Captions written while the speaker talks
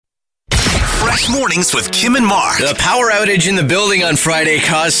Fresh Mornings with Kim and Mark. The power outage in the building on Friday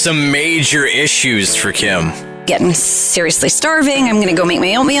caused some major issues for Kim. Getting seriously starving. I'm going to go make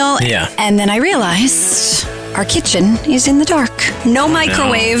my oatmeal. Yeah. And then I realized our kitchen is in the dark. No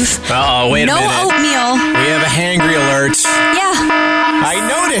microwave. Uh-oh, wait a minute. No oatmeal. We have a hangry alert. Yeah.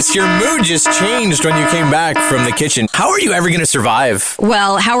 I noticed your mood just changed when you came back from the kitchen. How are you ever going to survive?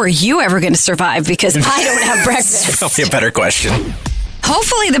 Well, how are you ever going to survive? Because I don't have breakfast. Probably a better question.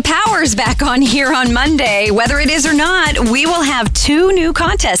 Hopefully the power's back on here on Monday. Whether it is or not, we will have 2 new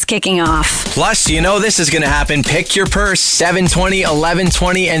contests kicking off. Plus, you know this is going to happen. Pick your purse, 720,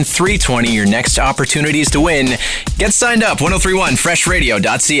 1120, and 320. Your next opportunities to win. Get signed up,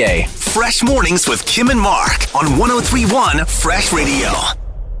 1031freshradio.ca. Fresh Mornings with Kim and Mark on 1031 Fresh Radio.